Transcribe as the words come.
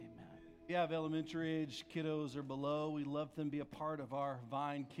We have elementary age kiddos or below. We love them to be a part of our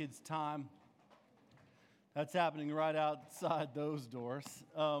Vine Kids Time. That's happening right outside those doors.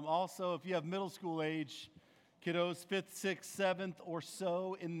 Also, if you have middle school age kiddos, 5th, 6th, 7th or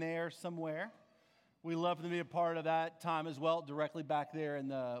so in there somewhere, we love them to be a part of that time as well, directly back there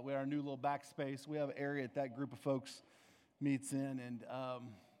in our new little backspace. We have an area that group of folks meets in. And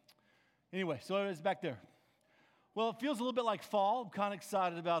anyway, so it's back there. Well, it feels a little bit like fall. I'm kind of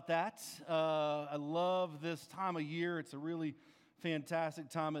excited about that. I love this time of year. It's a really fantastic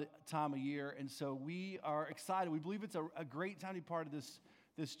time of year, and so we are excited. We believe it's a great time to be part of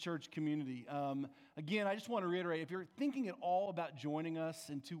this church community. Again, I just want to reiterate, if you're thinking at all about joining us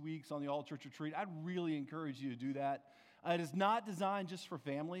in 2 weeks on the All Church Retreat, I'd really encourage you to do that. It is not designed just for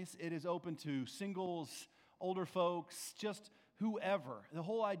families. It is open to singles, older folks, just whoever. The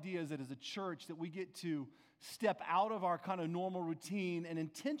whole idea is that as a church that we get to step out of our kind of normal routine and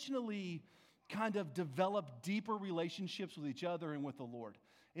intentionally kind of develop deeper relationships with each other and with the Lord.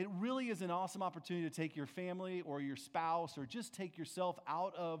 It really is an awesome opportunity to take your family or your spouse or just take yourself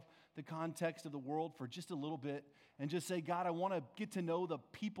out of the context of the world for just a little bit and just say, God, I want to get to know the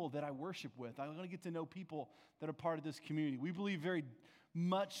people that I worship with. I want to get to know people that are part of this community. We believe very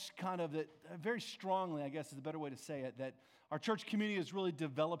much kind of that, very strongly, I guess is a better way to say it, that our church community is really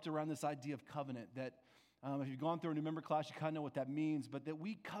developed around this idea of covenant, that if you've gone through a new member class, you kind of know what that means, but that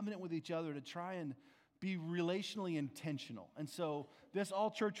we covenant with each other to try and be relationally intentional. And so this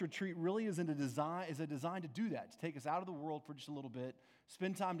all-church retreat really is a design to do that, to take us out of the world for just a little bit,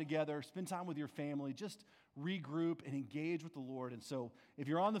 spend time together, spend time with your family, just regroup and engage with the Lord. And so if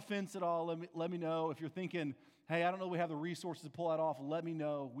you're on the fence at all, let me know. If you're thinking, hey, I don't know we have the resources to pull that off, let me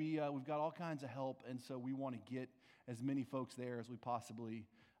know. We've got all kinds of help, and so we want to get as many folks there as we possibly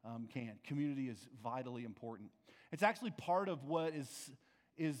can. Community is vitally important. It's actually part of what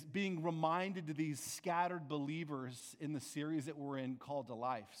is being reminded to these scattered believers in the series that we're in called To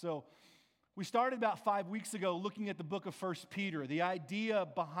Life. So we started about 5 weeks ago looking at the book of 1 Peter. The idea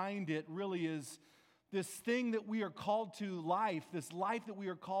behind it really is this thing that we are called to life, this life that we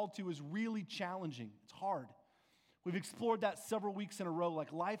are called to is really challenging. It's hard. We've explored that several weeks in a row,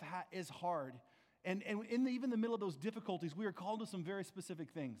 like life is hard. And even in the middle of those difficulties, we are called to some very specific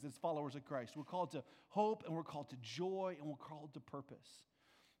things as followers of Christ. We're called to hope, and we're called to joy, and we're called to purpose.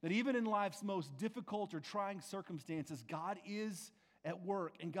 That even in life's most difficult or trying circumstances, God is at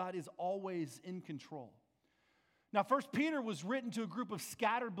work, and God is always in control. Now, 1 Peter was written to a group of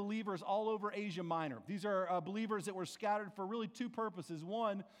scattered believers all over Asia Minor. These are believers that were scattered for really two purposes.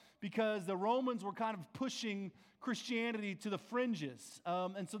 One, because the Romans were kind of pushing Christianity to the fringes.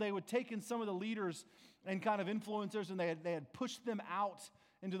 And so they would take in some of the leaders and kind of influencers, and they had pushed them out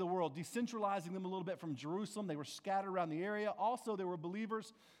into the world, decentralizing them a little bit from Jerusalem. They were scattered around the area. Also, there were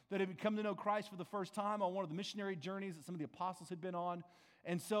believers that had come to know Christ for the first time on one of the missionary journeys that some of the apostles had been on.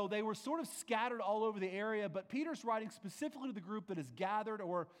 And so they were sort of scattered all over the area, but Peter's writing specifically to the group that is gathered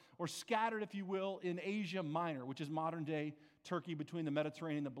or scattered, if you will, in Asia Minor, which is modern-day Turkey between the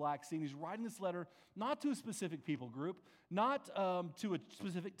Mediterranean and the Black Sea. And he's writing this letter not to a specific people group, not to a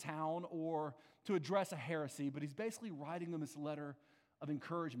specific town or to address a heresy, but he's basically writing them this letter of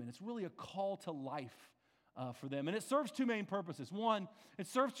encouragement. It's really a call to life for them. And it serves two main purposes. One, it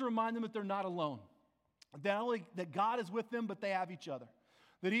serves to remind them that they're not alone. Not only that God is with them, but they have each other.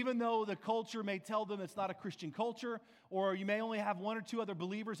 That even though the culture may tell them it's not a Christian culture, or you may only have one or two other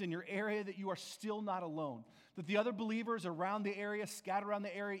believers in your area, that you are still not alone. That the other believers around the area, scattered around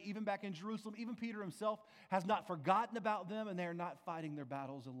the area, even back in Jerusalem, even Peter himself has not forgotten about them, and they are not fighting their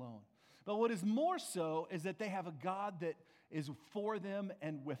battles alone. But what is more so is that they have a God that is for them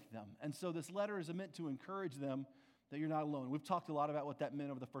and with them. And so this letter is meant to encourage them that you're not alone. We've talked a lot about what that meant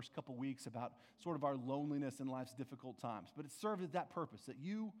over the first couple weeks about sort of our loneliness in life's difficult times. But it serves as that purpose, that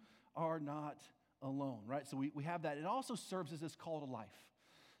you are not alone, right? So we have that. It also serves as this call to life.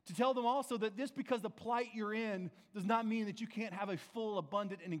 To tell them also that just because the plight you're in does not mean that you can't have a full,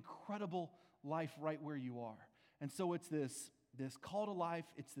 abundant, and incredible life right where you are. And so it's this call to life.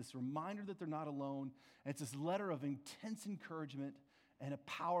 It's this reminder that they're not alone. And it's this letter of intense encouragement and a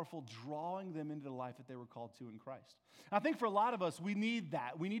powerful drawing them into the life that they were called to in Christ. And I think for a lot of us, we need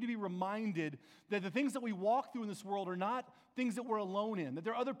that. We need to be reminded that the things that we walk through in this world are not things that we're alone in, that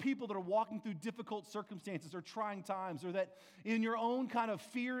there are other people that are walking through difficult circumstances or trying times, or that in your own kind of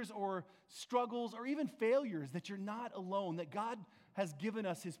fears or struggles or even failures, that you're not alone, that God has given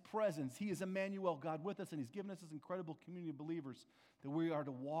us His presence. He is Emmanuel, God with us, and He's given us this incredible community of believers that we are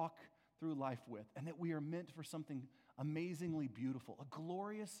to walk through life with, and that we are meant for something amazingly beautiful, a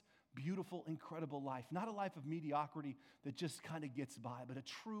glorious, beautiful, incredible life. Not a life of mediocrity that just kind of gets by, but a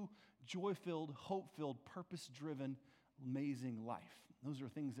true, joy-filled, hope-filled, purpose-driven, amazing life. Those are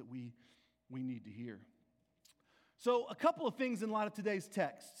things that we need to hear. So a couple of things in light of today's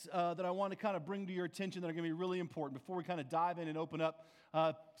texts that I want to kind of bring to your attention that are going to be really important before we kind of dive in and open up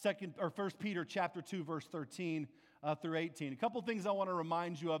 1 Peter chapter 2, verse 13 through 18. A couple of things I want to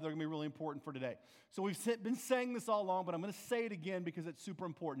remind you of that are going to be really important for today. So we've been saying this all along, but I'm going to say it again because it's super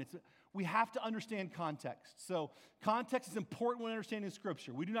important. We have to understand context. So context is important when understanding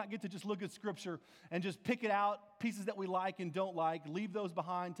Scripture. We do not get to just look at Scripture and just pick it out, pieces that we like and don't like, leave those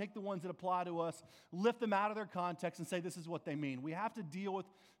behind, take the ones that apply to us, lift them out of their context and say this is what they mean. We have to deal with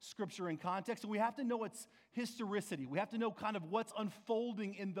Scripture in context, and we have to know its historicity. We have to know kind of what's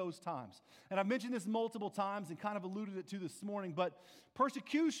unfolding in those times. And I've mentioned this multiple times and kind of alluded it to this morning, but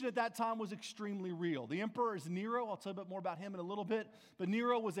persecution at that time was extremely real. The emperor is Nero. I'll tell you a bit more about him in a little bit, but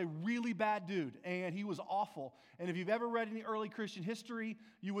Nero was a really bad dude, and he was awful. And if you've ever read any early Christian history,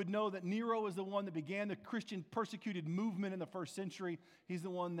 you would know that Nero is the one that began the Christian persecuted movement in the first century. He's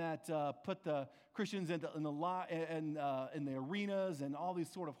the one that put the Christians in the arenas and all these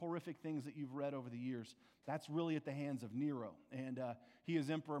sort of horrific things that you've read over the years. That's really at the hands of Nero. And he is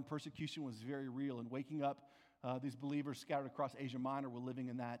emperor, and persecution was very real. And waking up, these believers scattered across Asia Minor were living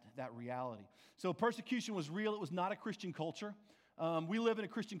in that reality. So persecution was real. It was not a Christian culture. We live in a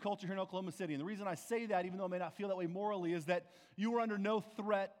Christian culture here in Oklahoma City. And the reason I say that, even though I may not feel that way morally, is that you are under no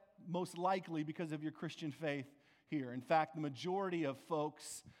threat, most likely, because of your Christian faith here. In fact, the majority of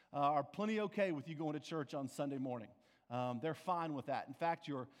folks are plenty okay with you going to church on Sunday morning. They're fine with that. In fact,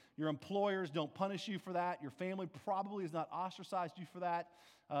 your employers don't punish you for that. Your family probably has not ostracized you for that.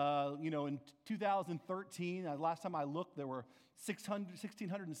 In 2013, last time I looked, there were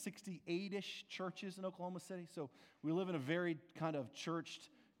 1,668-ish churches in Oklahoma City. So we live in a very kind of churched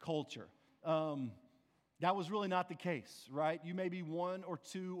culture. That was really not the case, right? You may be 1 or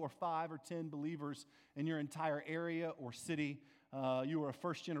 2 or 5 or 10 believers in your entire area or city. You were a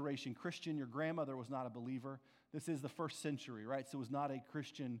first-generation Christian. Your grandmother was not a believer. This is the first century, right? So it was not a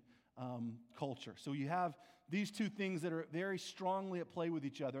Christian culture. So you have these two things that are very strongly at play with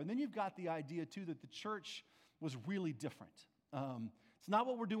each other. And then you've got the idea, too, that the church was really different. It's not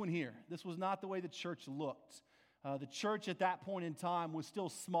what we're doing here. This was not the way the church looked. The church at that point in time was still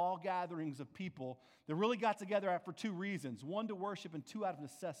small gatherings of people that really got together for two reasons. One, to worship, and two, out of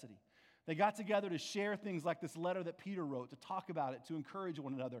necessity. They got together to share things like this letter that Peter wrote, to talk about it, to encourage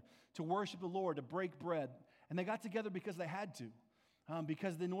one another, to worship the Lord, to break bread. And they got together because they had to.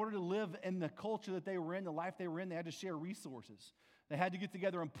 Because in order to live in the culture that they were in, the life they were in, they had to share resources. They had to get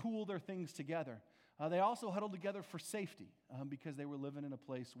together and pool their things together. They also huddled together for safety because they were living in a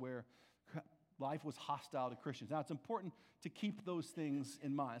place where life was hostile to Christians. Now, it's important to keep those things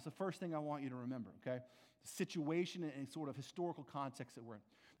in mind. It's the first thing I want you to remember, okay? The situation and sort of historical context that we're in.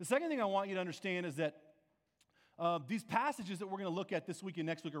 The second thing I want you to understand is that these passages that we're going to look at this week and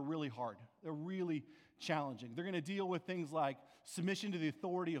next week are really hard. They're really challenging. They're going to deal with things like submission to the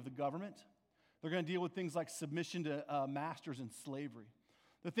authority of the government. They're going to deal with things like submission to masters and slavery.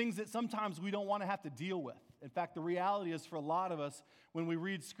 The things that sometimes we don't want to have to deal with. In fact, the reality is for a lot of us, when we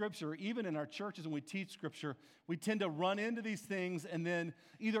read Scripture, even in our churches when we teach Scripture, we tend to run into these things and then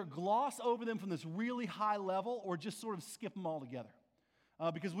either gloss over them from this really high level or just sort of skip them altogether.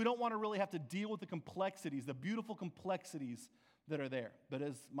 Because we don't want to really have to deal with the complexities, the beautiful complexities that are there. But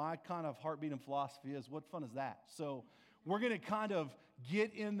as my kind of heartbeat and philosophy is, what fun is that? So we're going to kind of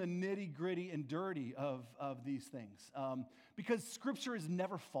get in the nitty-gritty and dirty of these things. Because Scripture is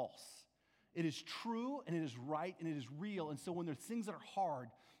never false. It is true, and it is right, and it is real. And so when there's things that are hard,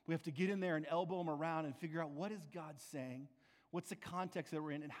 we have to get in there and elbow them around and figure out, what is God saying? What's the context that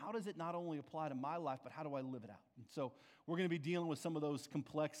we're in? And how does it not only apply to my life, but how do I live it out? And so we're going to be dealing with some of those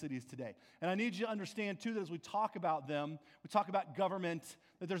complexities today. And I need you to understand, too, that as we talk about them, we talk about government,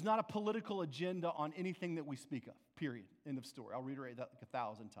 that there's not a political agenda on anything that we speak of, period. End of story. I'll reiterate that like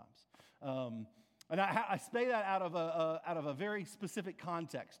 1,000 times. And I say that out of a very specific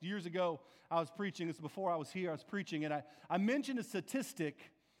context. Years ago, I was preaching. This is before I was here. I was preaching, and I mentioned a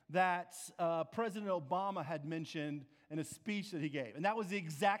statistic that President Obama had mentioned in a speech that he gave. And that was the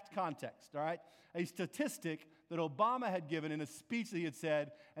exact context, all right? A statistic that Obama had given in a speech that he had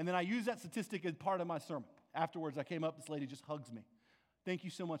said, and then I used that statistic as part of my sermon. Afterwards, I came up, this lady just hugs me. Thank you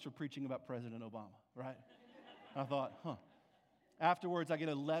so much for preaching about President Obama, right? I thought, Afterwards, I get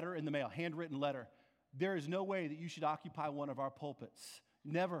a letter in the mail, handwritten letter. There is no way that you should occupy one of our pulpits.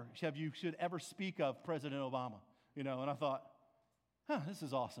 Never you should ever speak of President Obama. And I thought, this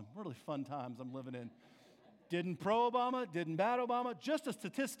is awesome. Really fun times I'm living in. Didn't pro-Obama, didn't bad Obama, just a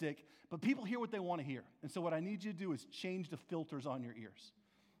statistic, but people hear what they want to hear. And so what I need you to do is change the filters on your ears.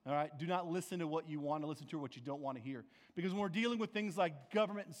 All right? Do not listen to what you want to listen to or what you don't want to hear. Because when we're dealing with things like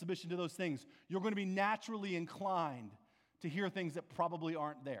government and submission to those things, you're going to be naturally inclined to hear things that probably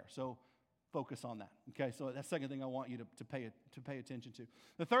aren't there. So focus on that. Okay, so that's the second thing I want you to pay attention to.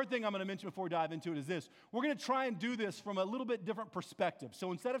 The third thing I'm going to mention before we dive into it is this. We're going to try and do this from a little bit different perspective.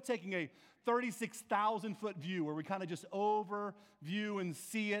 So instead of taking a 36,000-foot view where we kind of just overview and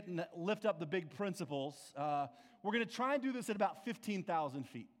see it and lift up the big principles, we're going to try and do this at about 15,000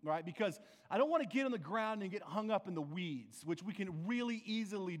 feet, right? Because I don't want to get on the ground and get hung up in the weeds, which we can really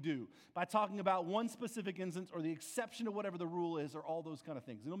easily do by talking about one specific instance or the exception to whatever the rule is or all those kind of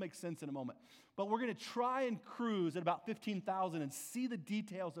things. It'll make sense in a moment. But we're going to try and cruise at about 15,000 and see the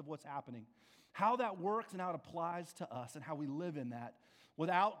details of what's happening, how that works and how it applies to us and how we live in that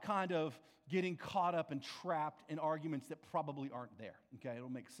without kind of getting caught up and trapped in arguments that probably aren't there. Okay, it'll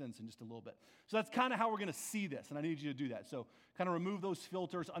make sense in just a little bit. So that's kind of how we're going to see this, and I need you to do that. So kind of remove those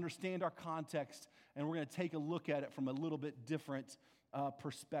filters, understand our context, and we're going to take a look at it from a little bit different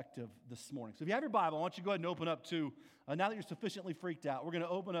perspective this morning. So if you have your Bible, I want you to go ahead and open up to, now that you're sufficiently freaked out, we're going to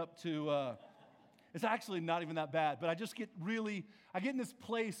open up to, it's actually not even that bad, but I get in this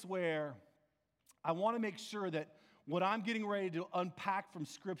place where I want to make sure that what I'm getting ready to unpack from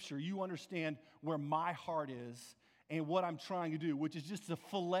Scripture, you understand where my heart is and what I'm trying to do, which is just to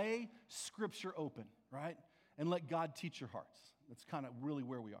fillet Scripture open, right? And let God teach your hearts. That's kind of really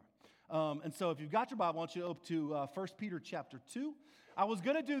where we are. And so if you've got your Bible, I want you to open to 1 Peter chapter 2. I was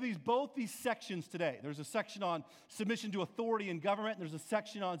going to do both these sections today. There's a section on submission to authority in government, and there's a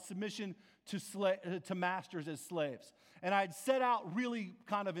section on submission to masters as slaves. And I'd set out really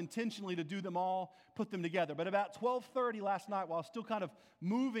kind of intentionally to do them all, put them together. But about 12:30 last night, while I was still kind of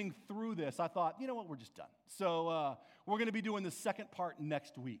moving through this, I thought, you know what, we're just done. So we're going to be doing the second part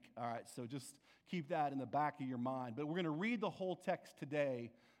next week. All right, so just keep that in the back of your mind. But we're going to read the whole text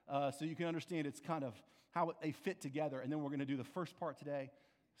today so you can understand it's kind of how they fit together. And then we're going to do the first part today,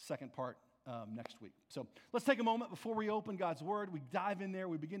 second part next week. So let's take a moment before we open God's Word. We dive in there.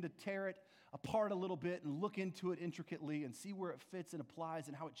 We begin to tear it apart a little bit and look into it intricately and see where it fits and applies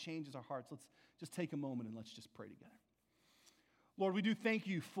and how it changes our hearts. Let's just take a moment and let's just pray together. Lord, we do thank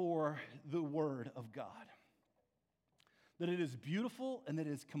you for the Word of God, that it is beautiful and that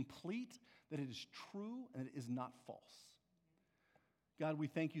it is complete, that it is true and it is not false. God, we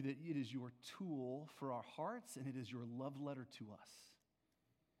thank you that it is your tool for our hearts and it is your love letter to us.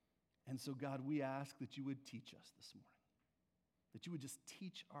 And so, God, we ask that you would teach us this morning, that you would just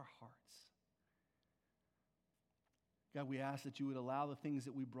teach our hearts. God, we ask that you would allow the things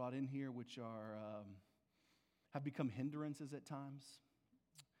that we brought in here, which have become hindrances at times.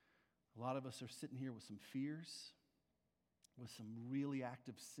 A lot of us are sitting here with some fears, with some really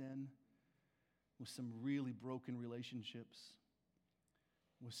active sin, with some really broken relationships,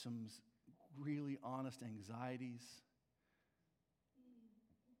 with some really honest anxieties.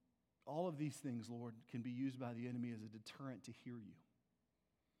 All of these things, Lord, can be used by the enemy as a deterrent to hear you.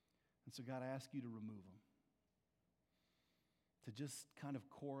 And so, God, I ask you to remove them, to just kind of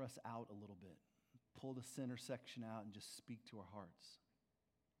core us out a little bit, pull the center section out and just speak to our hearts.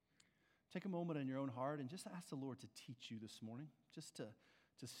 Take a moment in your own heart and just ask the Lord to teach you this morning, just to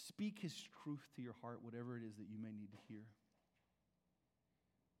speak his truth to your heart, whatever it is that you may need to hear.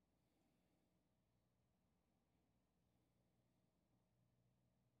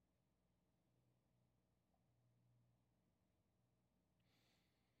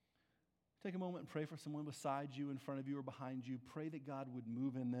 Take a moment and pray for someone beside you, in front of you, or behind you. Pray that God would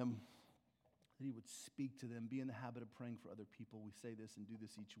move in them, that he would speak to them. Be in the habit of praying for other people. We say this and do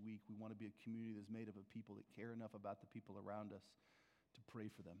this each week. We want to be a community that's made up of people that care enough about the people around us to pray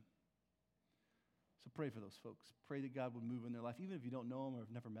for them. So pray for those folks. Pray that God would move in their life, even if you don't know them or have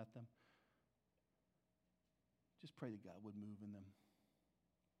never met them. Just pray that God would move in them.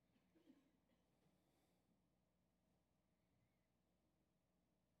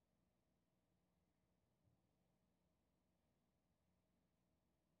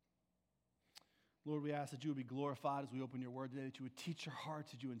 Lord, we ask that you would be glorified as we open your word today, that you would teach our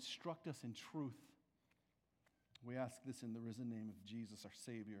hearts, that you instruct us in truth. We ask this in the risen name of Jesus, our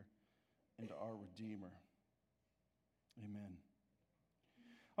Savior, and our Redeemer. Amen.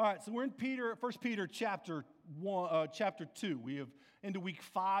 All right, so we're in 1 Peter chapter 2. We have into week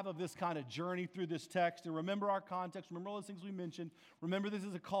 5 of this kind of journey through this text. And remember our context. Remember all those things we mentioned. Remember this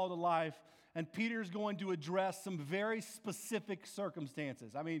is a call to life. and Peter's going to address some very specific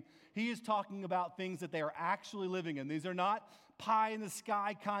circumstances. I mean, he is talking about things that they are actually living in. These are not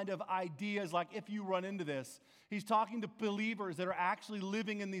pie-in-the-sky kind of ideas like if you run into this. He's talking to believers that are actually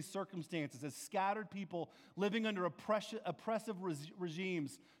living in these circumstances as scattered people living under oppressive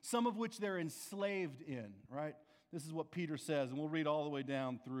regimes, some of which they're enslaved in, right? This is what Peter says, and we'll read all the way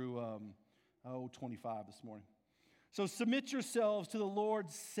down through 25 this morning. So submit yourselves to the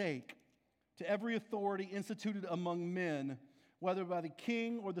Lord's sake, to every authority instituted among men, whether by the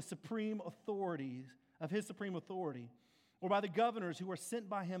king or the supreme authorities of his supreme authority, or by the governors who are sent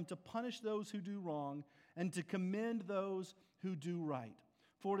by him to punish those who do wrong and to commend those who do right.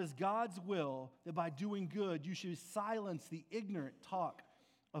 For it is God's will that by doing good you should silence the ignorant talk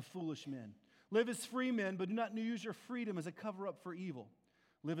of foolish men. Live as free men, but do not use your freedom as a cover-up for evil.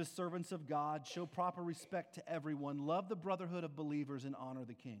 Live as servants of God, show proper respect to everyone, love the brotherhood of believers, and honor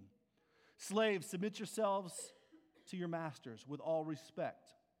the king. Slaves, submit yourselves to your masters with all respect,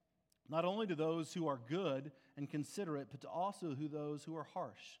 not only to those who are good and considerate, but to also those who are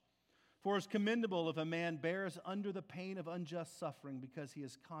harsh. For it is commendable if a man bears under the pain of unjust suffering because he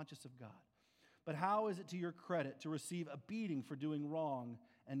is conscious of God. But how is it to your credit to receive a beating for doing wrong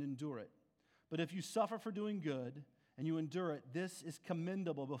and endure it? But if you suffer for doing good and you endure it, this is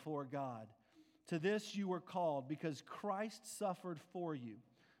commendable before God. To this you were called because Christ suffered for you,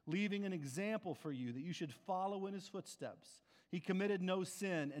 leaving an example for you that you should follow in his footsteps. He committed no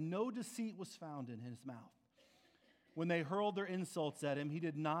sin, and no deceit was found in his mouth. When they hurled their insults at him, he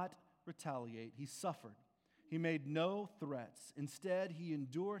did not retaliate. He suffered. He made no threats. Instead, he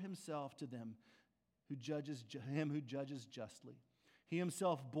endured himself to him who judges justly. He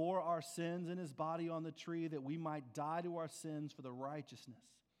himself bore our sins in his body on the tree that we might die to our sins for the righteousness.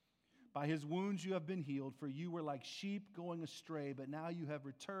 By his wounds you have been healed, for you were like sheep going astray, but now you have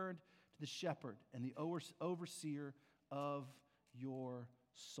returned to the shepherd and the overseer of your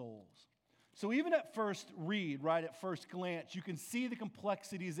souls. So even at first read, right, at first glance, you can see the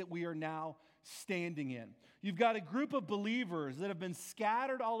complexities that we are now standing in. You've got a group of believers that have been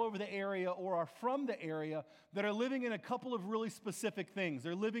scattered all over the area or are from the area that are living in a couple of really specific things.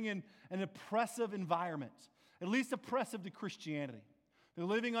 They're living in an oppressive environment, at least oppressive to Christianity. They're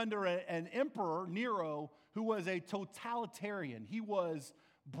living under an emperor, Nero, who was a totalitarian. He was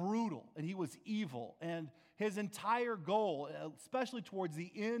brutal and he was evil. And his entire goal, especially towards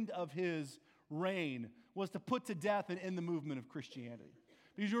the end of his reign, was to put to death and end the movement of Christianity.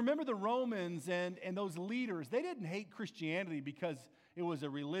 Because you remember the Romans and those leaders, they didn't hate Christianity because it was a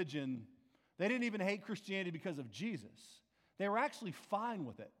religion. They didn't even hate Christianity because of Jesus. They were actually fine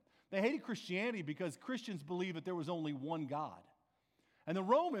with it. They hated Christianity because Christians believed that there was only one God. And the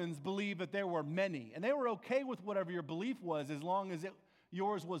Romans believed that there were many. And they were okay with whatever your belief was as long as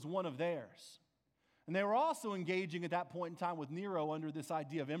yours was one of theirs. And they were also engaging at that point in time with Nero under this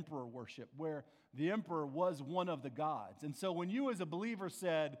idea of emperor worship, where the emperor was one of the gods. And so when you as a believer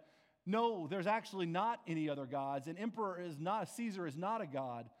said, no, there's actually not any other gods, and Caesar is not a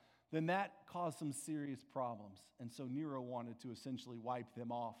god, then that caused some serious problems. And so Nero wanted to essentially wipe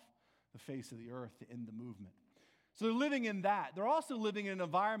them off the face of the earth to end the movement. So they're living in that. They're also living in an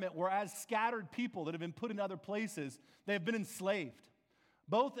environment where as scattered people that have been put in other places, they have been enslaved.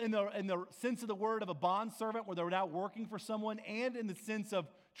 Both in the sense of the word of a bondservant, where they were now working for someone, and in the sense of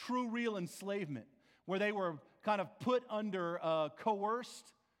true, real enslavement, where they were kind of put under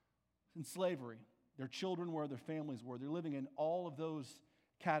coerced in slavery. Their children were, their families were. They're living in all of those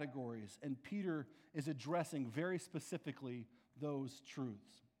categories. And Peter is addressing very specifically those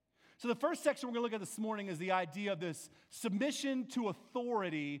truths. So the first section we're going to look at this morning is the idea of this submission to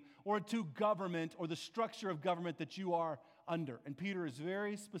authority or to government or the structure of government that you are under. And Peter is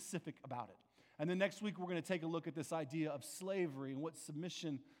very specific about it. And then next week we're going to take a look at this idea of slavery and what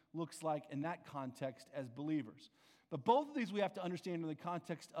submission looks like in that context as believers. But both of these we have to understand in the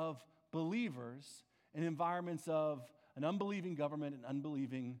context of believers in environments of an unbelieving government and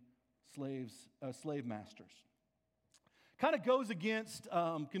unbelieving slave masters. Kind of goes against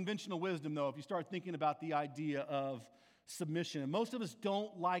conventional wisdom, though, if you start thinking about the idea of submission. And most of us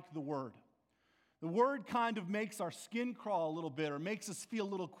don't like the word. The word kind of makes our skin crawl a little bit or makes us feel a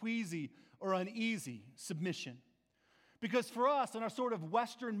little queasy or uneasy, submission. Because for us, in our sort of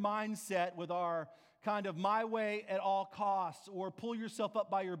Western mindset with our kind of my way at all costs or pull yourself up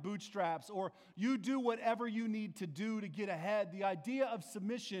by your bootstraps or you do whatever you need to do to get ahead, the idea of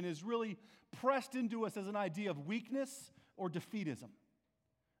submission is really pressed into us as an idea of weakness or defeatism.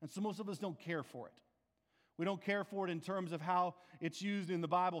 And so most of us don't care for it. We don't care for it in terms of how it's used in the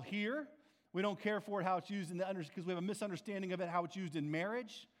Bible here. We don't care for it how it's used in because we have a misunderstanding of it, how it's used in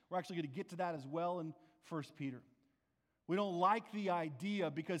marriage We're actually going to get to that as well in 1 Peter. We don't like the idea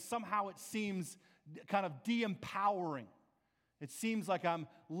because somehow it seems kind of de-empowering. It seems like I'm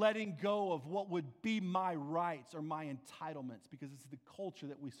letting go of what would be my rights or my entitlements because it's the culture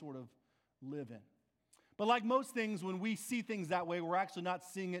that we sort of live in. But like most things, when we see things that way, we're actually not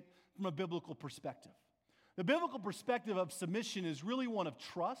seeing it from a biblical perspective. The biblical perspective of submission is really one of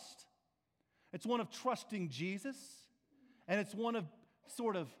trust. It's one of trusting Jesus. And it's one of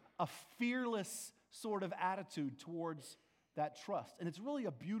sort of a fearless sort of attitude towards that trust. And it's really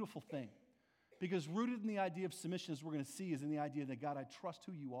a beautiful thing. Because rooted in the idea of submission, as we're going to see, is in the idea that, God, I trust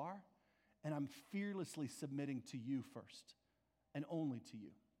who you are, and I'm fearlessly submitting to you first, and only to you.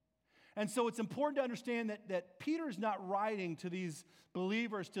 And so it's important to understand that Peter's not writing to these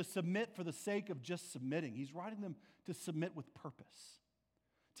believers to submit for the sake of just submitting. He's writing them to submit with purpose,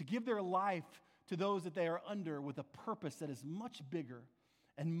 to give their life to those that they are under with a purpose that is much bigger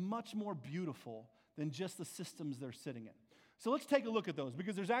and much more beautiful than just the systems they're sitting in. So let's take a look at those,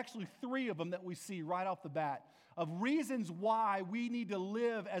 because there's actually 3 of them that we see right off the bat of reasons why we need to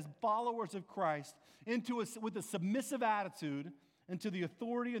live as followers of Christ with a submissive attitude into the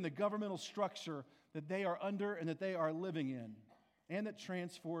authority and the governmental structure that they are under and that they are living in, and that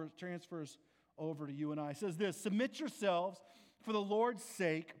transfers over to you and I. It says this: submit yourselves for the Lord's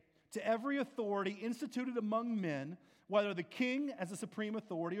sake to every authority instituted among men, whether the king as a supreme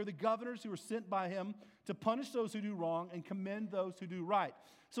authority or the governors who are sent by him to punish those who do wrong and commend those who do right.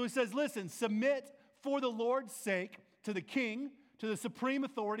 So he says, listen, submit for the Lord's sake to the king, to the supreme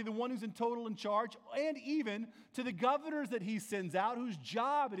authority, the one who's in total in charge, and even to the governors that he sends out, whose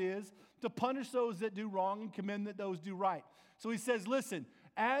job it is to punish those that do wrong and commend that those do right. So he says, listen,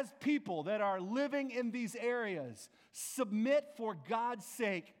 as people that are living in these areas, submit for God's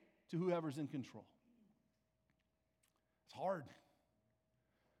sake to whoever's in control. It's hard.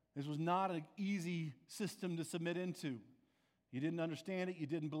 This was not an easy system to submit into. You didn't understand it, you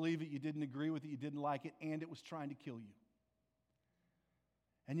didn't believe it, you didn't agree with it, you didn't like it, and it was trying to kill you.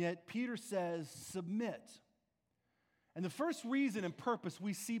 And yet Peter says, submit. And the first reason and purpose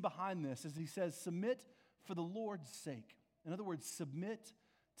we see behind this is he says, submit for the Lord's sake. In other words, submit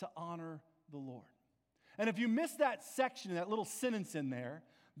to honor the Lord. And if you miss that section, that little sentence in there,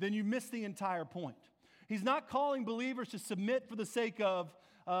 then you miss the entire point. He's not calling believers to submit for the sake of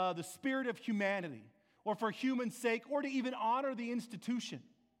the spirit of humanity or for human sake or to even honor the institution.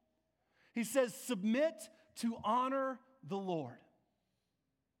 He says, submit to honor the Lord.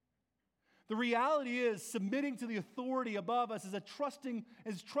 The reality is submitting to the authority above us is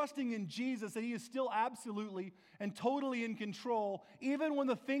trusting in Jesus, that he is still absolutely and totally in control, even when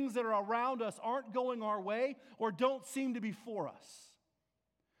the things that are around us aren't going our way or don't seem to be for us.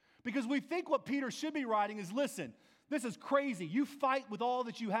 Because we think what Peter should be writing is, listen, this is crazy. You fight with all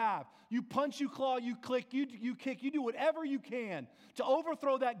that you have. You punch, you claw, you click, you kick, you do whatever you can to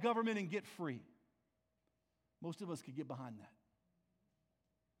overthrow that government and get free. Most of us could get behind that.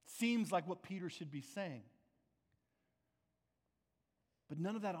 Seems like what Peter should be saying. But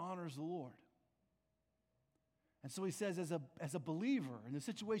none of that honors the Lord. And so he says, as a believer in the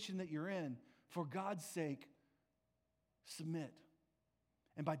situation that you're in, for God's sake, submit.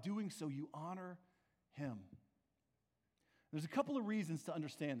 And by doing so, you honor him. There's a couple of reasons to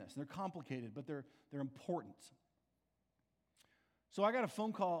understand this. They're complicated, but they're important. So I got a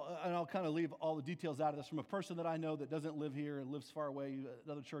phone call, and I'll kind of leave all the details out of this, from a person that I know that doesn't live here and lives far away,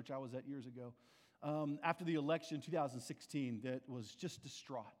 another church I was at years ago, after the election in 2016, that was just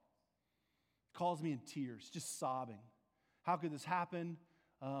distraught. Calls me in tears, just sobbing. How could this happen?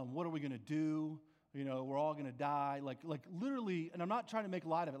 What are we going to do? You know, we're all going to die. Like literally, and I'm not trying to make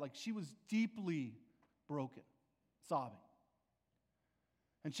light of it, like she was deeply broken, sobbing.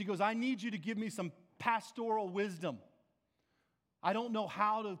 And she goes, I need you to give me some pastoral wisdom. I don't know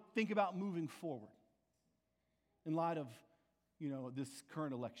how to think about moving forward in light of, this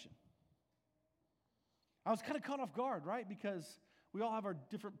current election. I was kind of caught off guard, right? Because we all have our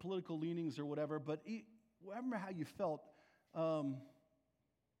different political leanings or whatever, but I remember how you felt. I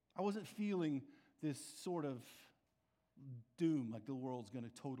wasn't feeling this sort of doom, like the world's going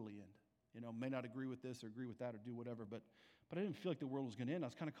to totally end. May not agree with this or agree with that or do whatever, but I didn't feel like the world was going to end. I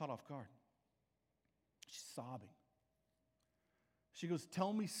was kind of caught off guard. She's sobbing. She goes,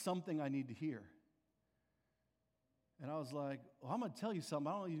 tell me something I need to hear. And I was like, well, I'm going to tell you something.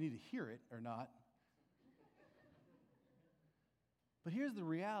 I don't know if you need to hear it or not. But here's the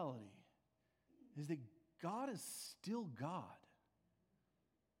reality, is that God is still God.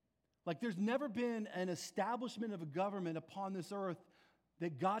 Like there's never been an establishment of a government upon this earth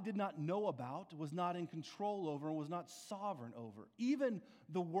that God did not know about, was not in control over, and was not sovereign over. Even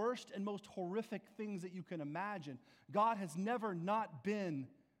the worst and most horrific things that you can imagine, God has never not been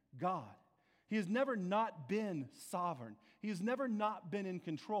God. He has never not been sovereign. He has never not been in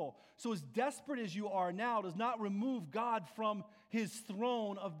control. So as desperate as you are now does not remove God from his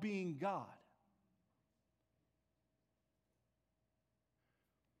throne of being God.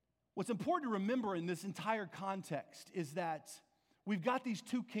 What's important to remember in this entire context is that we've got these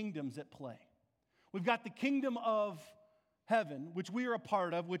two kingdoms at play. We've got the kingdom of heaven, which we are a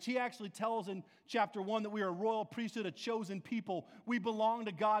part of, which he actually tells in chapter 1 that we are a royal priesthood, a chosen people. We belong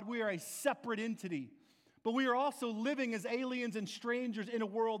to God. We are a separate entity. But we are also living as aliens and strangers in a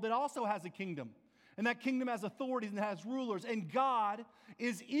world that also has a kingdom. And that kingdom has authorities and has rulers. And God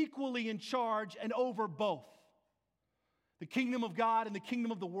is equally in charge and over both. The kingdom of God and the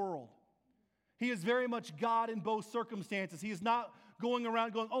kingdom of the world. He is very much God in both circumstances. He is not going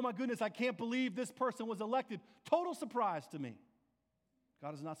around going, oh my goodness, I can't believe this person was elected. Total surprise to me.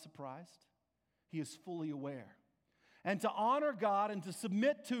 God is not surprised. He is fully aware. And to honor God and to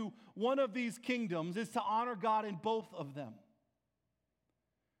submit to one of these kingdoms is to honor God in both of them.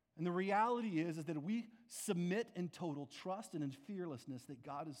 And the reality is that we submit in total trust and in fearlessness that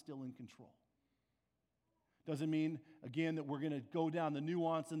God is still in control. Doesn't mean, again, that we're going to go down the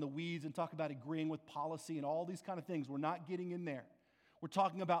nuance and the weeds and talk about agreeing with policy and all these kind of things. We're not getting in there. We're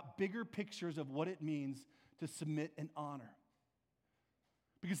talking about bigger pictures of what it means to submit and honor.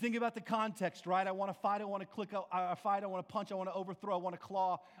 Because think about the context, right? I want to fight, I want to fight, I want to punch, I want to overthrow, I want to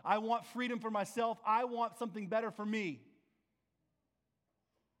claw. I want freedom for myself. I want something better for me.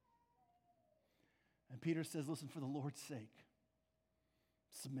 And Peter says, listen, for the Lord's sake,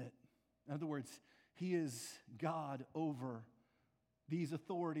 submit. In other words, he is God over these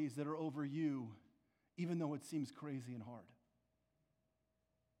authorities that are over you, even though it seems crazy and hard.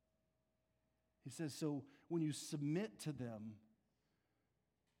 He says, so when you submit to them,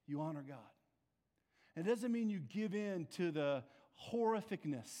 you honor God. And it doesn't mean you give in to the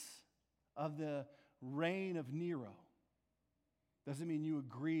horrificness of the reign of Nero. Doesn't mean you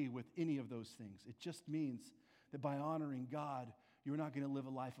agree with any of those things. It just means that by honoring God, you're not going to live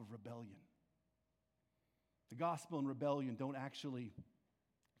a life of rebellion. The gospel and rebellion don't actually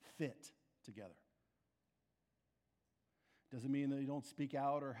fit together. Doesn't mean that you don't speak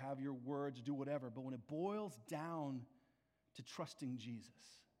out or have your words, do whatever, but when it boils down to trusting Jesus,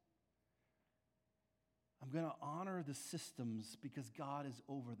 I'm going to honor the systems because God is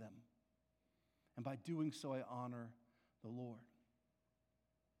over them. And by doing so, I honor the Lord.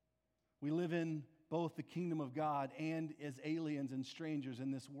 We live in both the kingdom of God and as aliens and strangers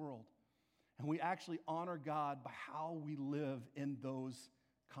in this world. And we actually honor God by how we live in those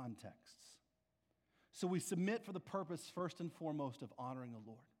contexts. So we submit for the purpose, first and foremost, of honoring the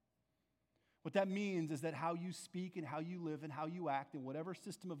Lord. What that means is that how you speak and how you live and how you act in whatever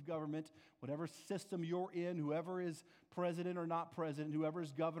system of government, whatever system you're in, whoever is president or not president, whoever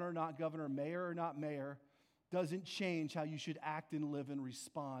is governor or not governor, mayor or not mayor, doesn't change how you should act and live and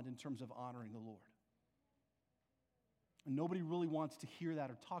respond in terms of honoring the Lord. And nobody really wants to hear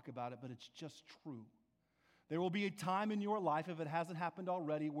that or talk about it, but it's just true. There will be a time in your life, if it hasn't happened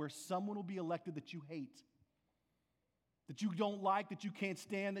already, where someone will be elected that you hate, that you don't like, that you can't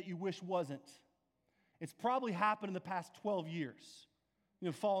stand, that you wish wasn't. It's probably happened in the past 12 years.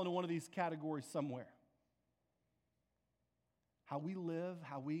 Fall into one of these categories somewhere. How we live,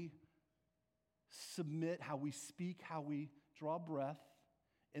 how we submit, how we speak, how we draw breath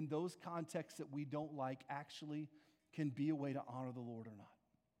in those contexts that we don't like actually can be a way to honor the Lord or not.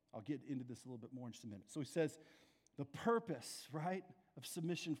 I'll get into this a little bit more in just a minute. So he says the purpose, right, of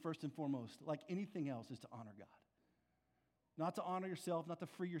submission first and foremost, like anything else, is to honor God. Not to honor yourself, not to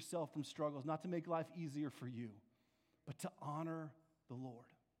free yourself from struggles, not to make life easier for you, but to honor the Lord.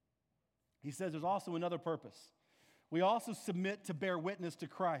 He says there's also another purpose. We also submit to bear witness to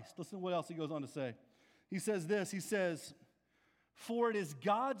Christ. Listen to what else he goes on to say. He says this, he says, for it is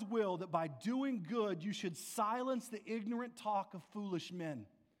God's will that by doing good you should silence the ignorant talk of foolish men.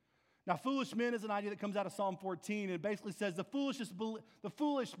 Now, foolish men is an idea that comes out of Psalm 14, and it basically says the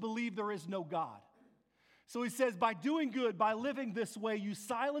foolish believe there is no God. So he says, by doing good, by living this way, you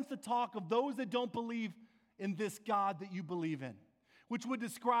silence the talk of those that don't believe in this God that you believe in, which would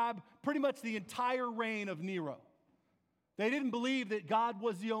describe pretty much the entire reign of Nero. They didn't believe that God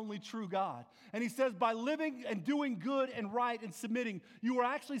was the only true God. And he says, by living and doing good and right and submitting, you are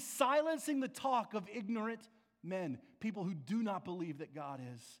actually silencing the talk of ignorant men, people who do not believe that God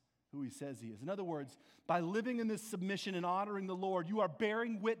is who he says he is. In other words, by living in this submission and honoring the Lord, you are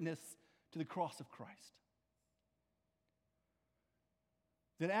bearing witness to the cross of Christ.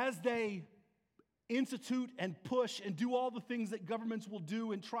 that as they institute and push and do all the things that governments will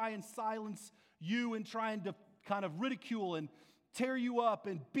do and try and silence you and trying to kind of ridicule and tear you up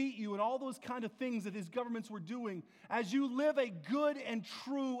and beat you and all those kind of things that these governments were doing, as you live a good and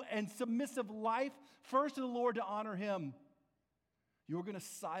true and submissive life, first to the Lord to honor Him, you're going to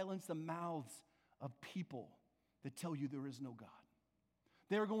silence the mouths of people that tell you there is no God.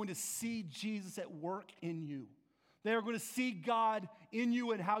 They are going to see Jesus at work in you. They are going to see God in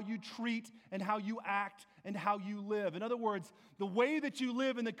you and how you treat and how you act and how you live. In other words, the way that you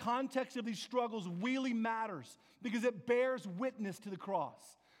live in the context of these struggles really matters because it bears witness to the cross.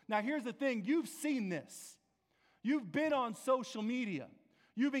 Now, here's the thing. You've seen this. You've been on social media.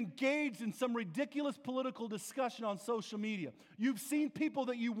 You've engaged in some ridiculous political discussion on social media. You've seen people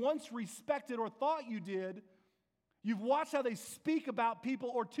that you once respected or thought you did. You've watched how they speak about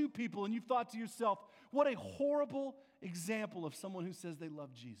people or to people, and you've thought to yourself, what a horrible example of someone who says they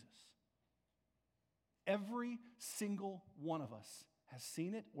love Jesus. Every single one of us has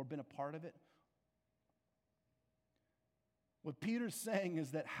seen it or been a part of it. What Peter's saying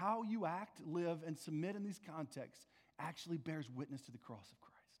is that how you act, live, and submit in these contexts actually bears witness to the cross of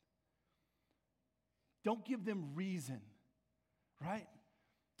Christ. Don't give them reason, right,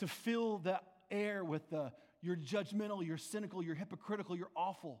 to fill the air with you're judgmental, you're cynical, you're hypocritical, you're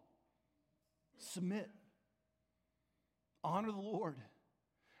awful. Submit. Honor the Lord.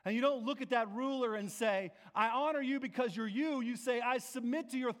 And you don't look at that ruler and say, I honor you because you're you. You say, I submit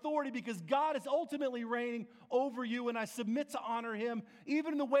to your authority because God is ultimately reigning over you, and I submit to honor Him,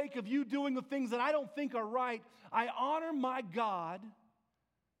 even in the wake of you doing the things that I don't think are right. I honor my God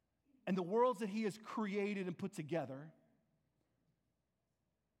and the worlds that He has created and put together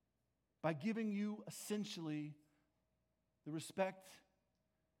by giving you essentially the respect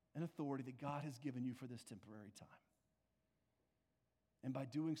and authority that God has given you for this temporary time. And by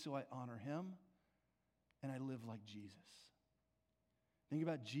doing so, I honor Him and I live like Jesus. Think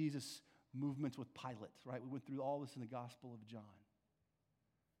about Jesus' movements with Pilate, right? We went through all this in the Gospel of John.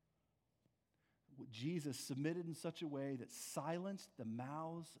 Jesus submitted in such a way that silenced the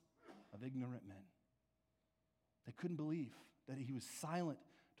mouths of ignorant men. They couldn't believe that He was silent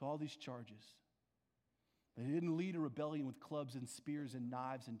to all these charges. That He didn't lead a rebellion with clubs and spears and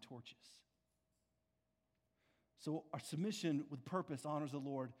knives and torches. So our submission with purpose honors the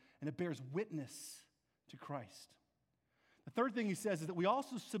Lord, and it bears witness to Christ. The third thing he says is that we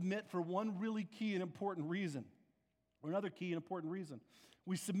also submit for one really key and important reason, or another key and important reason.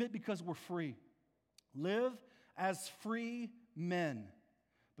 We submit because we're free. Live as free men,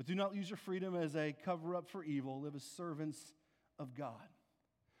 but do not use your freedom as a cover-up for evil. Live as servants of God.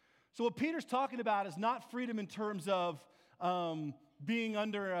 So what Peter's talking about is not freedom in terms of being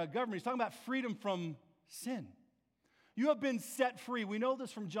under a government. He's talking about freedom from sin. You have been set free. We know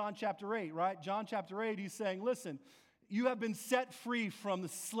this from John chapter 8, right? John chapter 8, he's saying, listen, you have been set free from the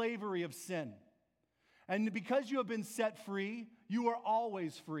slavery of sin. And because you have been set free, you are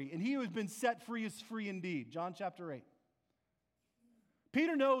always free. And he who has been set free is free indeed. John chapter 8.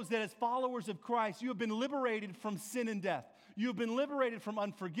 Peter knows that as followers of Christ, you have been liberated from sin and death. You have been liberated from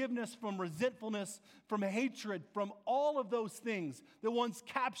unforgiveness, from resentfulness, from hatred, from all of those things that once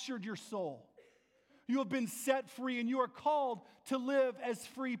captured your soul. You have been set free, and you are called to live as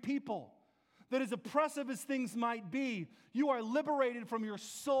free people. That as oppressive as things might be, you are liberated from your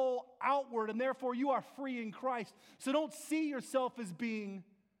soul outward, and therefore you are free in Christ. So don't see yourself as being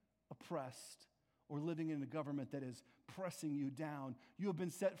oppressed or living in a government that is pressing you down. You have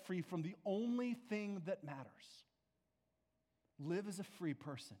been set free from the only thing that matters. Live as a free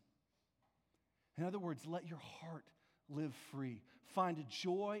person. In other words, let your heart live free. Find a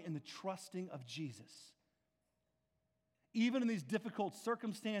joy in the trusting of Jesus. Even in these difficult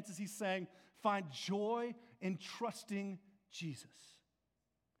circumstances, he's saying, find joy in trusting Jesus.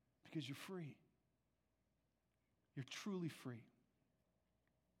 Because you're free. You're truly free.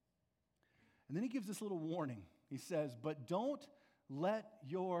 And then he gives this little warning. He says, but don't let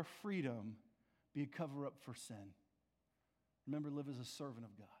your freedom be a cover-up for sin. Remember, live as a servant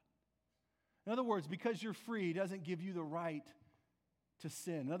of God. In other words, because you're free doesn't give you the right to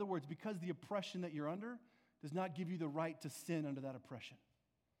sin. In other words, because the oppression that you're under does not give you the right to sin under that oppression.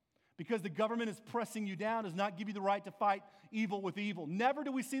 Because the government is pressing you down does not give you the right to fight evil with evil. Never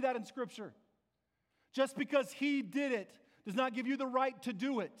do we see that in Scripture. Just because he did it does not give you the right to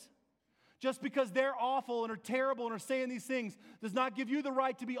do it. Just because they're awful and are terrible and are saying these things does not give you the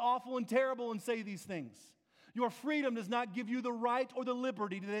right to be awful and terrible and say these things. Your freedom does not give you the right or the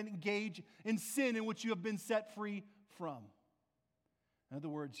liberty to then engage in sin in which you have been set free from. In other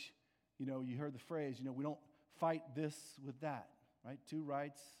words, you heard the phrase, we don't fight this with that. right? Two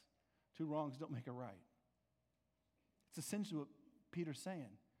rights, two wrongs don't make a right. It's essentially what Peter's saying.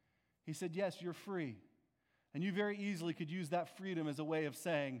 He said, yes, you're free. And you very easily could use that freedom as a way of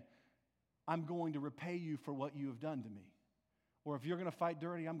saying, I'm going to repay you for what you have done to me. Or if you're going to fight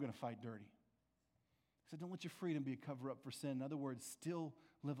dirty, I'm going to fight dirty. He said, don't let your freedom be a cover-up for sin. In other words, still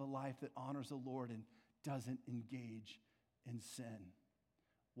live a life that honors the Lord and doesn't engage in sin.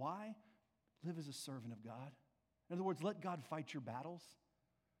 Why? Live as a servant of God. In other words, let God fight your battles.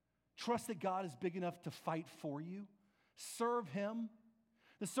 Trust that God is big enough to fight for you. Serve Him.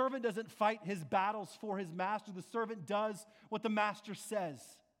 The servant doesn't fight his battles for his master. The servant does what the master says.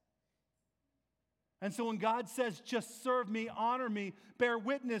 And so when God says, just serve me, honor me, bear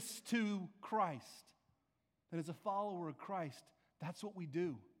witness to Christ, and as a follower of Christ, that's what we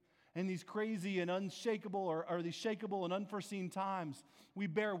do. In these crazy and unshakable or these shakeable and unforeseen times, we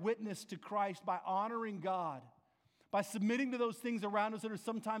bear witness to Christ by honoring God, by submitting to those things around us that are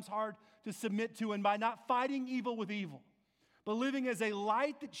sometimes hard to submit to, and by not fighting evil with evil, but living as a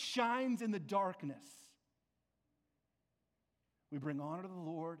light that shines in the darkness. We bring honor to the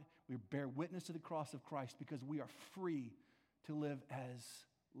Lord. We bear witness to the cross of Christ because we are free to live as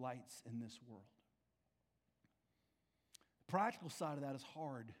lights in this world. The practical side of that is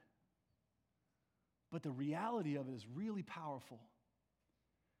hard, but the reality of it is really powerful.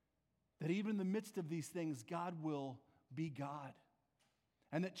 That even in the midst of these things, God will be God,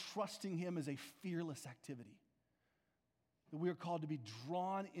 and that trusting Him is a fearless activity. That we are called to be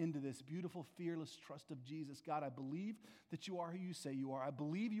drawn into this beautiful, fearless trust of Jesus. God, I believe that you are who you say you are. I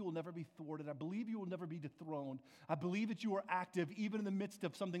believe you will never be thwarted. I believe you will never be dethroned. I believe that you are active even in the midst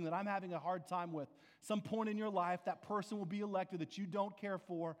of something that I'm having a hard time with. Some point in your life, that person will be elected that you don't care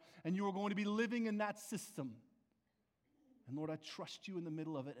for, and you are going to be living in that system. And Lord, I trust you in the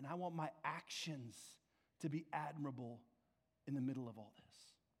middle of it, and I want my actions to be admirable in the middle of all this.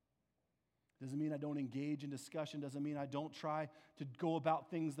 Doesn't mean I don't engage in discussion. Doesn't mean I don't try to go about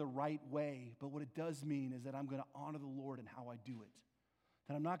things the right way. But what it does mean is that I'm going to honor the Lord in how I do it.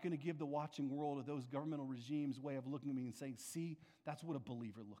 That I'm not going to give the watching world or those governmental regimes way of looking at me and saying, see, that's what a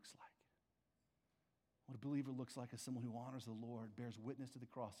believer looks like. What a believer looks like is someone who honors the Lord, bears witness to the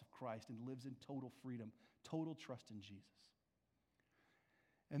cross of Christ, and lives in total freedom, total trust in Jesus.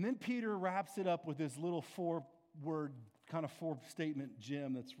 And then Peter wraps it up with this little four-word kind of four-statement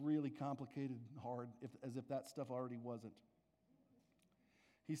gem that's really complicated and hard, as if that stuff already wasn't.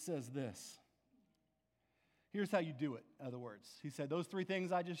 He says this. Here's how you do it, in other words. He said, those three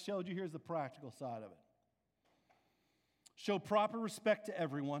things I just showed you, here's the practical side of it. Show proper respect to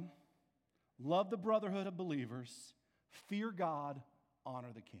everyone, love the brotherhood of believers, fear God,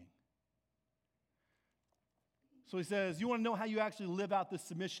 honor the king. So he says, you want to know how you actually live out this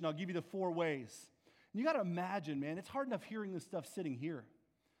submission? I'll give you the 4 ways. And you got to imagine, man, it's hard enough hearing this stuff sitting here.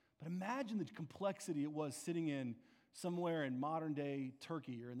 But imagine the complexity it was sitting in somewhere in modern-day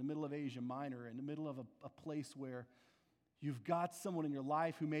Turkey or in the middle of Asia Minor, in the middle of a place where you've got someone in your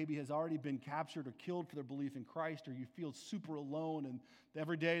life who maybe has already been captured or killed for their belief in Christ, or you feel super alone, and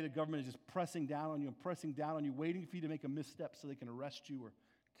every day the government is just pressing down on you, waiting for you to make a misstep so they can arrest you or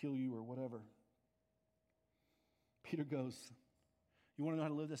kill you or whatever. Peter goes, you want to know how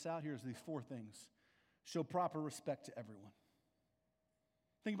to live this out? Here's these 4 things. Show proper respect to everyone.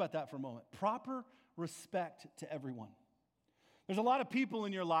 Think about that for a moment. Proper respect to everyone. There's a lot of people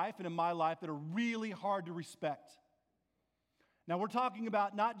in your life and in my life that are really hard to respect. Now, we're talking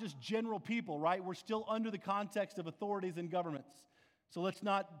about not just general people, right? We're still under the context of authorities and governments. So let's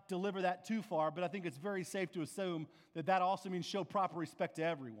not deliver that too far, but I think it's very safe to assume that that also means show proper respect to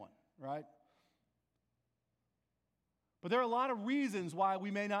everyone, right? But there are a lot of reasons why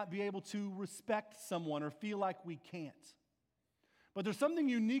we may not be able to respect someone or feel like we can't. But there's something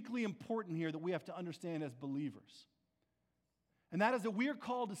uniquely important here that we have to understand as believers. And that is that we are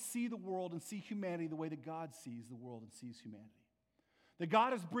called to see the world and see humanity the way that God sees the world and sees humanity. That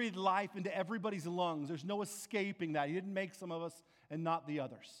God has breathed life into everybody's lungs. There's no escaping that. He didn't make some of us and not the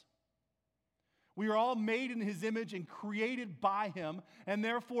others. We are all made in His image and created by Him, and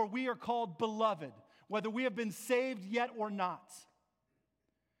therefore we are called beloved, whether we have been saved yet or not.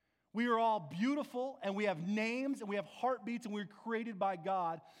 We are all beautiful, and we have names, and we have heartbeats, and we're created by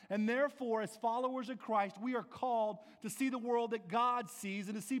God. And therefore, as followers of Christ, we are called to see the world that God sees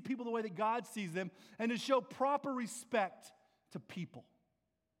and to see people the way that God sees them and to show proper respect to people.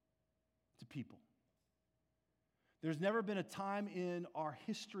 To people. There's never been a time in our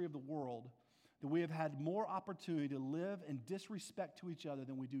history of the world that we have had more opportunity to live in disrespect to each other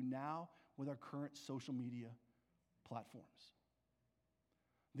than we do now with our current social media platforms.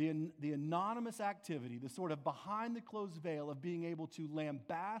 The anonymous activity, the sort of behind the closed veil of being able to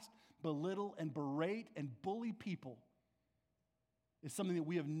lambast, belittle, and berate and bully people is something that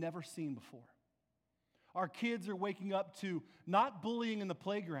we have never seen before. Our kids are waking up to not bullying in the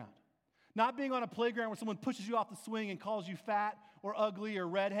playground, not being on a playground where someone pushes you off the swing and calls you fat or ugly or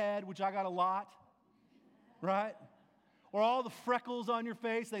redhead, which I got a lot, right? Or all the freckles on your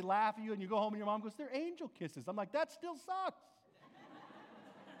face, they laugh at you and you go home and your mom goes, they're angel kisses. I'm like, that still sucks.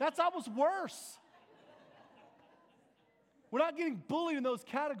 That's almost worse. We're not getting bullied in those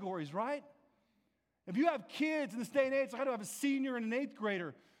categories, right? If you have kids in this day and age, like I do have a senior and an 8th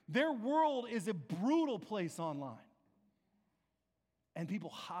grader, their world is a brutal place online. And people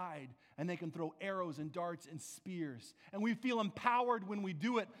hide, and they can throw arrows and darts and spears. And we feel empowered when we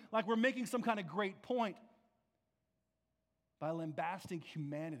do it, like we're making some kind of great point. By lambasting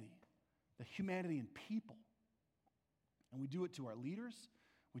humanity, the humanity in people. And we do it to our leaders,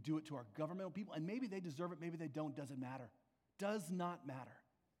 we do it to our governmental people, and maybe they deserve it, maybe they don't, doesn't matter. Does not matter.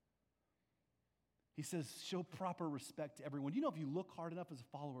 He says, show proper respect to everyone. You know, if you look hard enough as a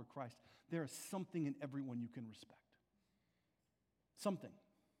follower of Christ, there is something in everyone you can respect. Something.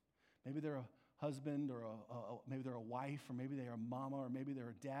 Maybe they're a husband, or maybe they're a wife, or maybe they're a mama, or maybe they're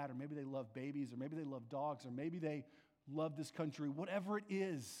a dad, or maybe they love babies, or maybe they love dogs, or maybe they love this country. Whatever it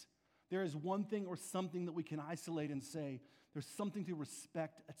is, there is one thing or something that we can isolate and say, there's something to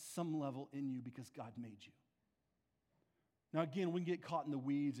respect at some level in you because God made you. Now, again, we can get caught in the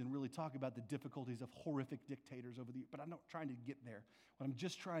weeds and really talk about the difficulties of horrific dictators over the years, but I'm not trying to get there. What I'm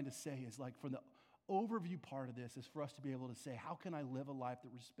just trying to say is, like, from the overview part of this is for us to be able to say, how can I live a life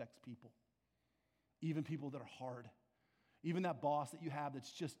that respects people? Even people that are hard. Even that boss that you have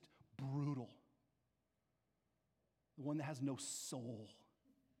that's just brutal. The one that has no soul.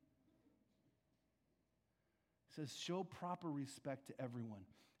 It says, show proper respect to everyone.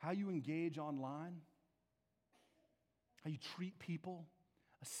 How you engage online, how you treat people,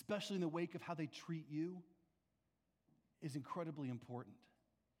 especially in the wake of how they treat you, is incredibly important.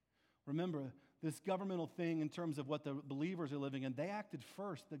 Remember, this governmental thing in terms of what the believers are living in, they acted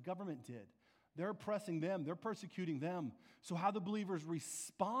first. The government did. They're oppressing them. They're persecuting them. So how the believers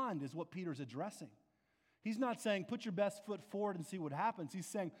respond is what Peter's addressing. He's not saying, put your best foot forward and see what happens. He's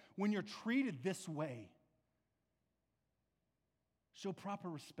saying, when you're treated this way, show proper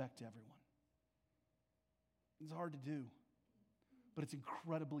respect to everyone. It's hard to do, but it's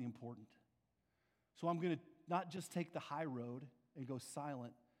incredibly important. So I'm going to not just take the high road and go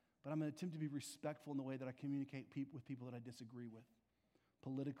silent, but I'm going to attempt to be respectful in the way that I communicate with people that I disagree with,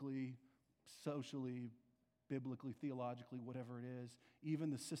 politically, socially, biblically, theologically, whatever it is, even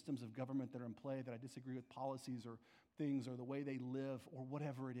the systems of government that are in play that I disagree with, policies or things or the way they live or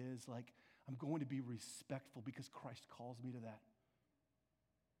whatever it is, like, I'm going to be respectful because Christ calls me to that.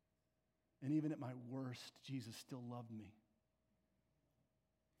 And even at my worst, Jesus still loved me.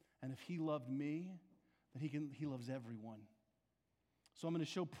 And if he loved me, then he loves everyone. So I'm going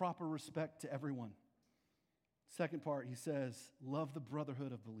to show proper respect to everyone. Second part, he says, love the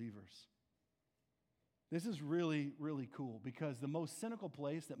brotherhood of believers. This is really, really cool because the most cynical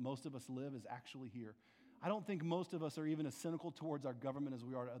place that most of us live is actually here. I don't think most of us are even as cynical towards our government as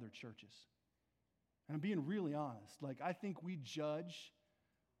we are to other churches. And I'm being really honest. Like, I think we judge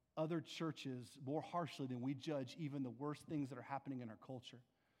other churches more harshly than we judge even the worst things that are happening in our culture.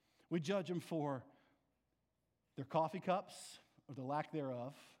 We judge them for their coffee cups or the lack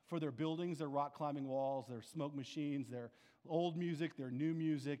thereof, for their buildings, their rock climbing walls, their smoke machines, their old music, their new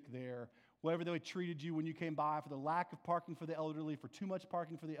music, their whatever they treated you when you came by, for the lack of parking for the elderly, for too much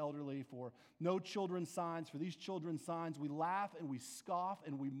parking for the elderly, for no children's signs, for these children's signs. We laugh and we scoff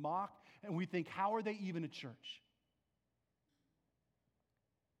and we mock and we think, how are they even a church?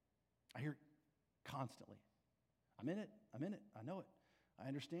 I hear it constantly. I'm in it. I know it. I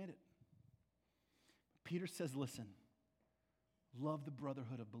understand it. Peter says, listen, love the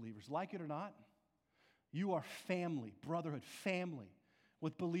brotherhood of believers. Like it or not, you are family, brotherhood, family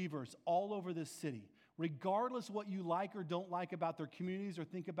with believers all over this city. Regardless what you like or don't like about their communities or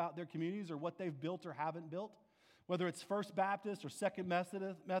think about their communities or what they've built or haven't built, whether it's First Baptist or Second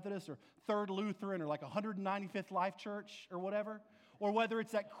Methodist or Third Lutheran or like 195th Life Church or whatever, or whether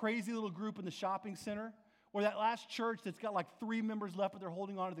it's that crazy little group in the shopping center or that last church that's got like 3 members left but they're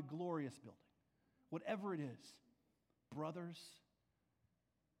holding on to the glorious building. Whatever it is, brothers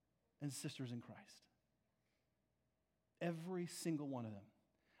and sisters in Christ. Every single one of them.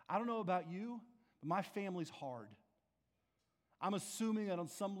 I don't know about you, but my family's hard. I'm assuming that on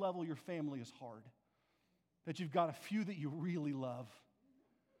some level your family is hard. That you've got a few that you really love.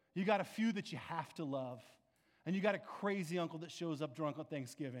 You got a few that you have to love. And you got a crazy uncle that shows up drunk on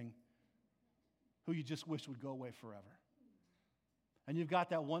Thanksgiving who you just wish would go away forever. And you've got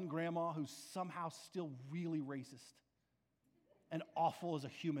that one grandma who's somehow still really racist and awful as a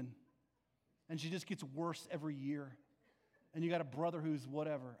human. And she just gets worse every year. And you got a brother who's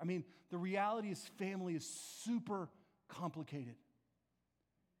whatever. I mean, the reality is family is super complicated.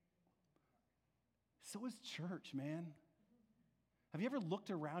 So is church, man. Have you ever looked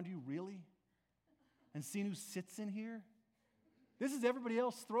around you really and seen who sits in here? This is everybody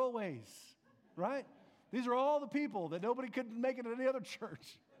else throwaways, right? These are all the people that nobody could make it at any other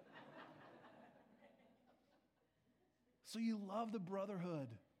church. So you love the brotherhood,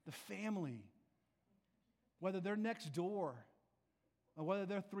 the family, whether they're next door or whether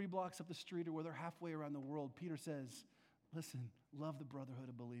they're 3 blocks up the street or whether they're halfway around the world. Peter says, listen, love the brotherhood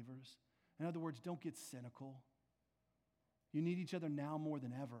of believers. In other words, don't get cynical. You need each other now more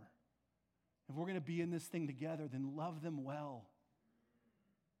than ever. If we're going to be in this thing together, then love them well.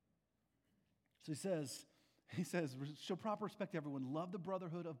 So he says, show proper respect to everyone. Love the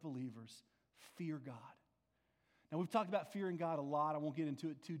brotherhood of believers. Fear God. Now, we've talked about fearing God a lot. I won't get into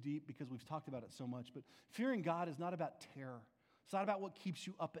it too deep because we've talked about it so much. But fearing God is not about terror. It's not about what keeps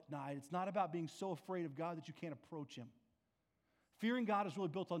you up at night. It's not about being so afraid of God that you can't approach him. Fearing God is really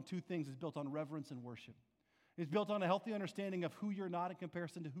built on 2 things. It's built on reverence and worship. It's built on a healthy understanding of who you're not in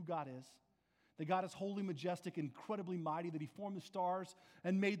comparison to who God is. That God is holy, majestic, incredibly mighty, that he formed the stars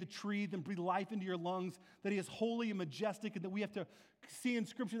and made the tree, then breathed life into your lungs, that he is holy and majestic, and that we have to see in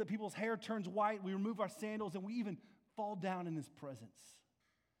Scripture that people's hair turns white, we remove our sandals, and we even fall down in his presence.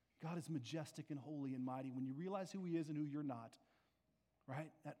 God is majestic and holy and mighty. When you realize who he is and who you're not, right,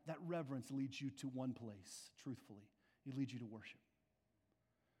 that reverence leads you to one place, truthfully. It leads you to worship.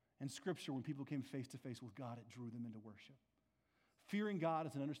 In Scripture, when people came face to face with God, it drew them into worship. Fearing God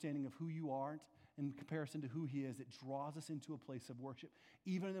is an understanding of who you aren't in comparison to who he is. It draws us into a place of worship,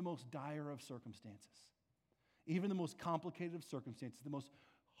 even in the most dire of circumstances, even the most complicated of circumstances, the most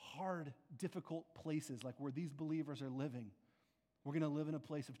hard, difficult places like where these believers are living. We're going to live in a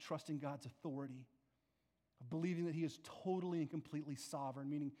place of trusting God's authority, of believing that he is totally and completely sovereign,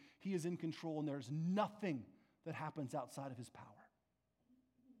 meaning he is in control and there's nothing that happens outside of his power.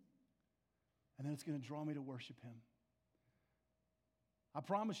 And then it's going to draw me to worship him. I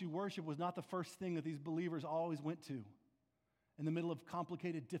promise you, worship was not the first thing that these believers always went to in the middle of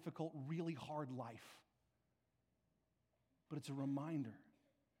complicated, difficult, really hard life. But it's a reminder.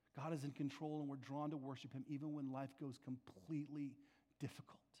 God is in control and we're drawn to worship him even when life goes completely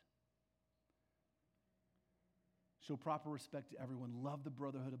difficult. Show proper respect to everyone. Love the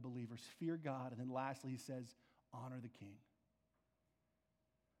brotherhood of believers. Fear God. And then lastly, he says, honor the king.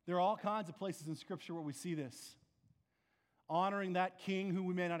 There are all kinds of places in Scripture where we see this. Honoring that king who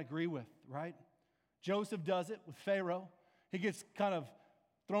we may not agree with, right? Joseph does it with Pharaoh. He gets kind of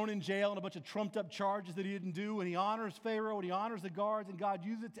thrown in jail on a bunch of trumped up charges that he didn't do, and he honors Pharaoh and he honors the guards, and God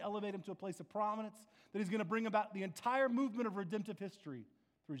uses it to elevate him to a place of prominence that he's going to bring about the entire movement of redemptive history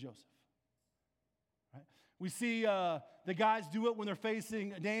through Joseph. Right? We see the guys do it when they're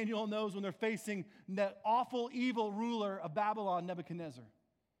facing, Daniel knows when they're facing the awful, evil ruler of Babylon, Nebuchadnezzar.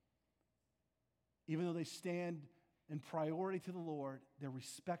 Even though they stand in priority to the Lord, they're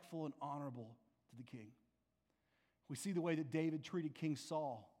respectful and honorable to the king. We see the way that David treated King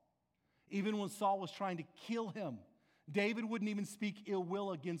Saul. Even when Saul was trying to kill him, David wouldn't even speak ill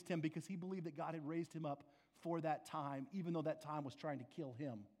will against him because he believed that God had raised him up for that time, even though that time was trying to kill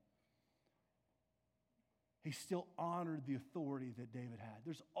him. He still honored the authority that David had.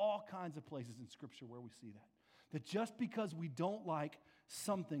 There's all kinds of places in Scripture where we see that. That just because we don't like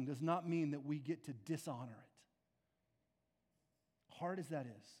something does not mean that we get to dishonor it. Hard as that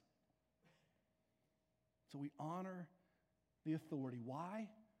is. So we honor the authority. Why?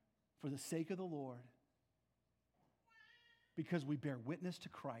 For the sake of the Lord. Because we bear witness to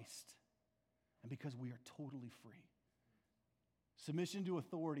Christ. And because we are totally free. Submission to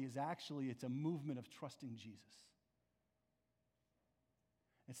authority is actually, it's a movement of trusting Jesus.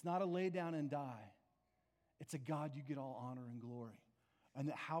 It's not a lay down and die. It's a God you get all honor and glory. And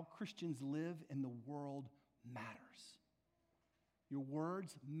that how Christians live in the world matters. Your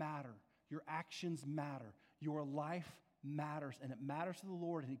words matter. Your actions matter. Your life matters. And it matters to the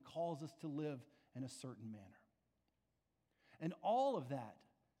Lord, and he calls us to live in a certain manner. And all of that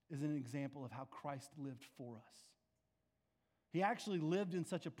is an example of how Christ lived for us. He actually lived in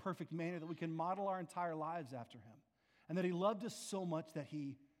such a perfect manner that we can model our entire lives after him. And that he loved us so much that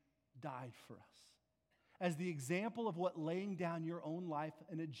he died for us. As the example of what laying down your own life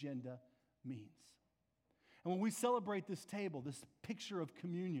and agenda means. And when we celebrate this table, this picture of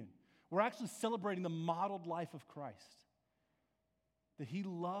communion, We're actually celebrating the modeled life of Christ. That he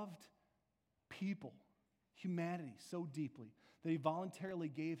loved people, humanity, so deeply that he voluntarily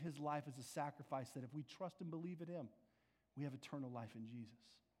gave his life as a sacrifice that if we trust and believe in him, we have eternal life in Jesus.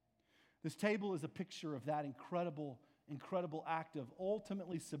 This table is a picture of that incredible act of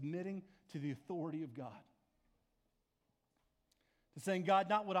ultimately submitting to the authority of God. To saying, God,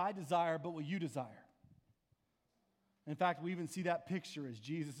 not what I desire, but what you desire. In fact, we even see that picture as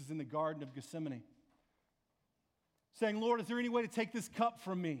Jesus is in the Garden of Gethsemane, saying, Lord, is there any way to take this cup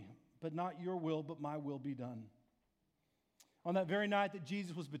from me? But not your will, but my will be done. On that very night that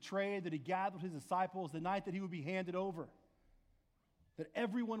Jesus was betrayed, that he gathered his disciples, the night that he would be handed over, that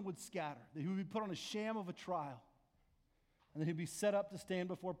everyone would scatter, that he would be put on a sham of a trial, and that he'd be set up to stand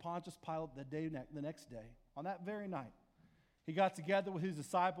before Pontius Pilate the next day. On that very night, he got together with his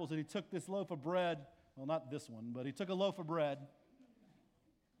disciples and he took this loaf of bread, well, not this one, but he took a loaf of bread,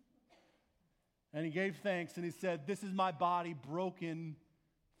 and he gave thanks and he said, this is my body broken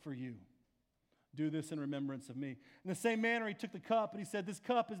for you. Do this in remembrance of me. In the same manner, he took the cup and he said, this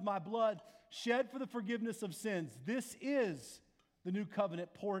cup is my blood shed for the forgiveness of sins. This is the new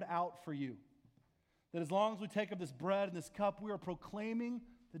covenant poured out for you. That as long as we take up this bread and this cup, we are proclaiming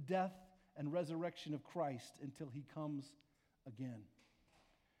the death and resurrection of Christ until he comes again.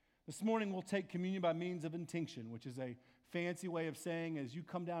 This morning, we'll take communion by means of intinction, which is a fancy way of saying as you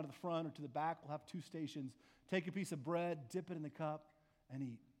come down to the front or to the back, we'll have two stations. Take a piece of bread, dip it in the cup, and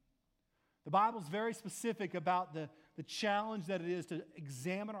eat. The Bible's very specific about the challenge that it is to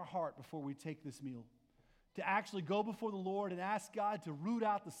examine our heart before we take this meal. To actually go before the Lord and ask God to root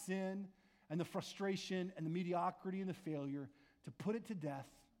out the sin and the frustration and the mediocrity and the failure, to put it to death,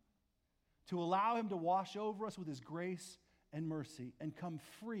 to allow him to wash over us with his grace and mercy and come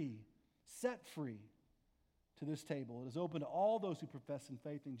free, set free to this table. It is open to all those who profess in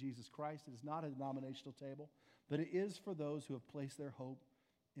faith in Jesus Christ. It is not a denominational table, but it is for those who have placed their hope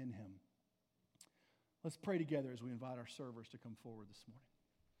in him. Let's pray together as we invite our servers to come forward this morning.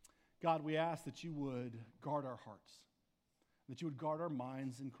 God, we ask that you would guard our hearts, that you would guard our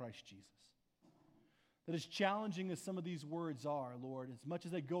minds in Christ Jesus. That as challenging as some of these words are, Lord, as much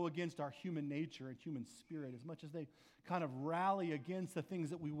as they go against our human nature and human spirit, as much as they kind of rally against the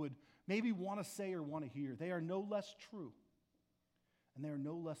things that we would maybe want to say or want to hear, they are no less true and they are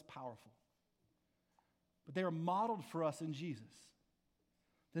no less powerful. But they are modeled for us in Jesus.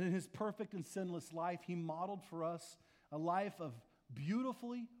 That in his perfect and sinless life, he modeled for us a life of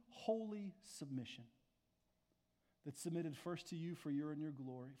beautifully holy submission that submitted first to you for you and your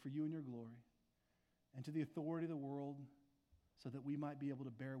glory, and to the authority of the world so that we might be able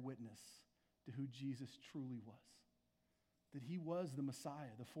to bear witness to who Jesus truly was. That he was the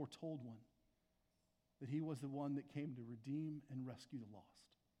Messiah, the foretold one. That he was the one that came to redeem and rescue the lost.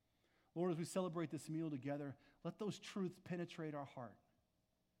 Lord, as we celebrate this meal together, let those truths penetrate our heart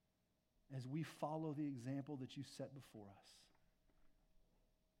as we follow the example that you set before us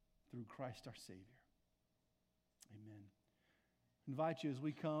through Christ our Savior. Amen. I invite you as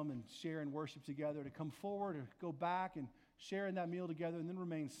we come and share and worship together to come forward or go back and share in that meal together and then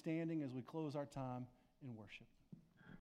remain standing as we close our time in worship.